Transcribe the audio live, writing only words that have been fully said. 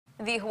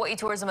The Hawaii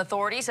Tourism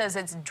Authority says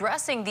it's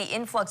addressing the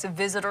influx of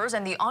visitors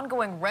and the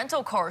ongoing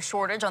rental car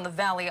shortage on the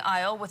Valley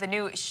Isle with a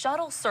new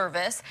shuttle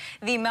service.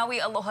 The Maui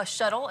Aloha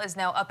Shuttle is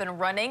now up and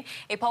running.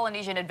 A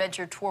Polynesian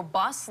adventure tour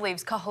bus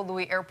leaves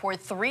Kahului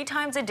Airport 3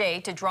 times a day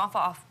to drop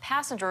off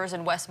passengers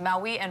in West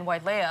Maui and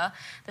Wailea.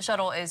 The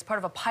shuttle is part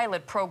of a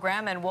pilot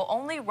program and will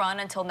only run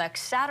until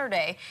next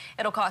Saturday.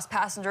 It'll cost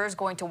passengers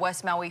going to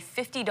West Maui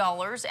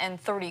 $50 and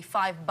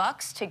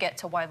 $35 to get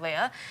to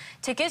Wailea.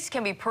 Tickets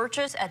can be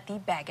purchased at the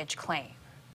baggage claim.